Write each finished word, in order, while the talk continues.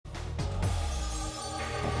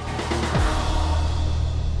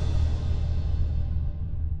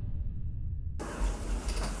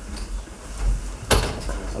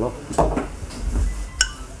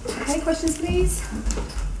take questions, please?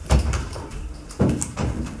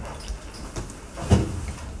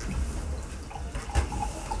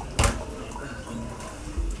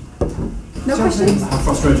 No questions? How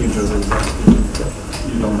frustrating, Jose, is that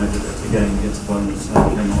you dominated the game against opponents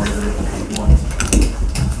and came away with a point?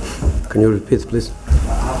 Can you repeat, please?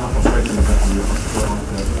 How frustrating is that when you're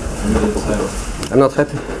really at tail? I'm not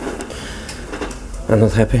happy. I'm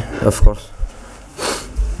not happy, of course.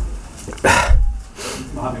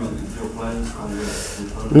 Not happy with your players or your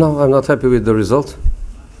opponents? No, I'm not happy with the result.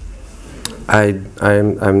 I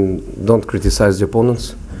don't criticize the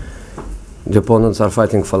opponents. The opponents are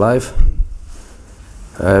fighting for life.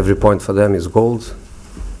 Every point for them is gold.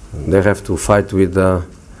 They have to fight with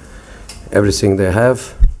everything they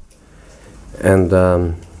have. And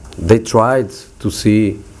they tried to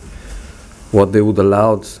see what they would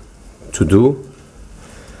allow to do.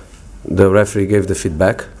 The referee gave the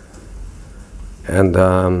feedback. And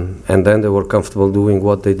then they were comfortable doing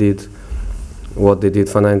what they did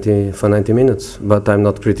for 90 minutes. But I'm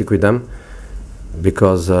not critical with them,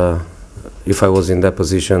 because if I was in that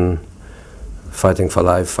position, fighting for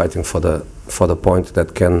life, fighting for the point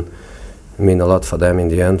that can mean a lot for them in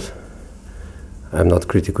the end, I'm not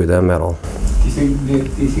critical with them at all. Do you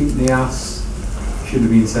think the ass should have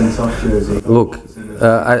been sent off, Jose? Look,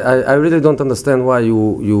 I really don't understand why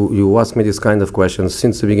you ask me this kind of questions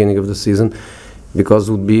since the beginning of the season, because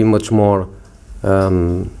it would be much more.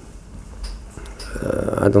 I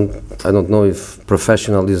don't know if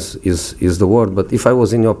professional is the word, but if I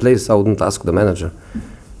was in your place, I wouldn't ask the manager.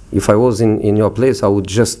 If I was in your place, I would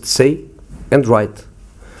just say and write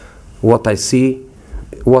what I see,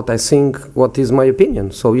 what I think, what is my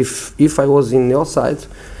opinion. So if I was in your side,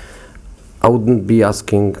 I wouldn't be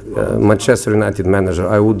asking Manchester United manager.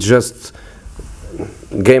 I would just,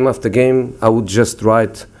 game after game, I would just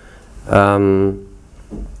write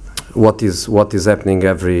what is happening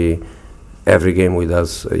every game with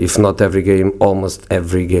us. If not every game, almost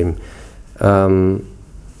every game. And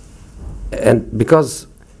because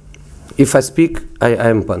if I speak, I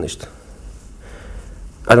am punished.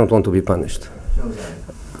 I don't want to be punished. Jose,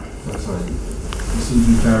 sorry. You seem to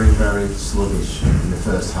be very, very sluggish in the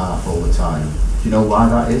first half all the time. Do you know why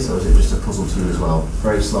that is, or is it just a puzzle to you as well?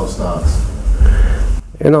 Very slow starts.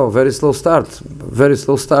 You know, very slow start,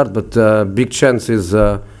 but big chances,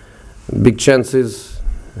 big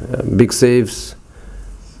saves,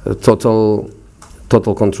 total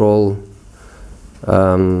control,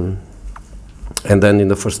 and then in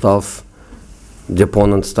the first half, the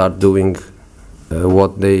opponents start doing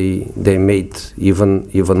what they made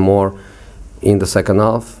even more in the second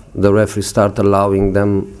half. The referee start allowing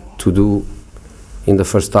them to do in the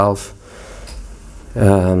first half,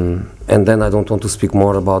 and then I don't want to speak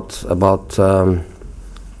more about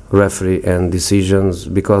referee and decisions,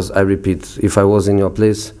 because I repeat, if I was in your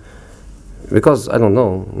place, because I don't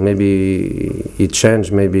know, maybe it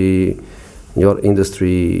changed, maybe your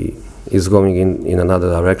industry is going in another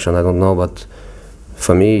direction, I don't know, but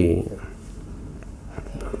for me,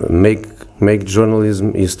 make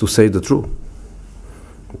journalism is to say the truth.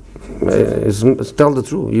 Tell the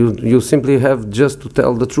truth. You simply have just to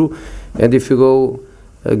tell the truth. And if you go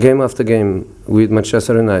game after game with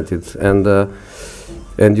Manchester United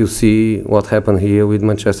and you see what happened here with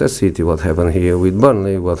Manchester City, what happened here with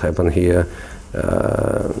Burnley, what happened here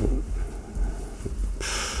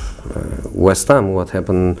West Ham, what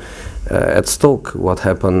happened at Stoke, what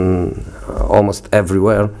happened almost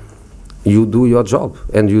everywhere, you do your job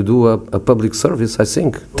and you do a public service, I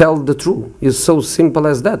think. Tell the truth. It's so simple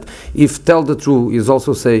as that. If tell the truth is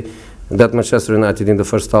also say that Manchester United in the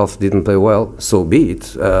first half didn't play well, so be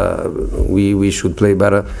it. We should play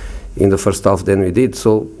better in the first half than we did.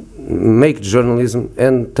 So make journalism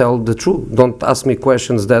and tell the truth. Don't ask me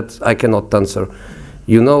questions that I cannot answer.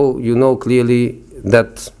 You know clearly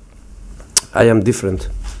that I am different.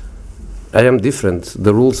 I am different.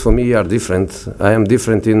 The rules for me are different. I am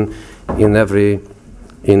different in everything.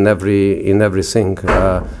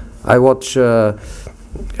 I watch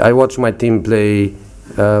my team play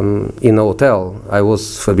in a hotel. I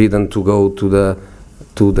was forbidden to go to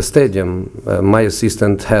the stadium. My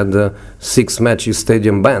assistant had 6 matches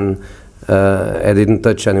stadium ban. I didn't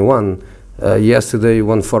touch anyone. Yesterday,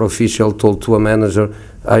 one foreign official told to a manager,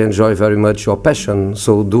 "I enjoy very much your passion,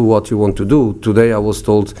 so do what you want to do." Today, I was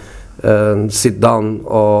told, "Sit down,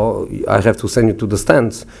 or I have to send you to the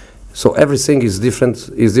stands." So everything is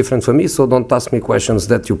different for me. So don't ask me questions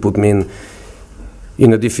that you put me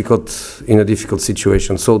in a difficult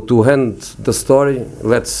situation. So to end the story,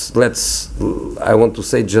 I want to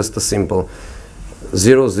say just a simple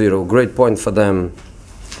 0-0. Great point for them.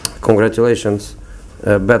 Congratulations.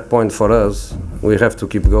 a bad point for us. We have to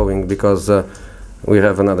keep going because we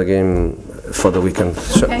have another game for the weekend.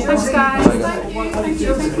 Okay, thanks guys. Thank you. Thank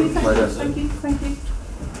you. Thank you. Thank you. Thank you.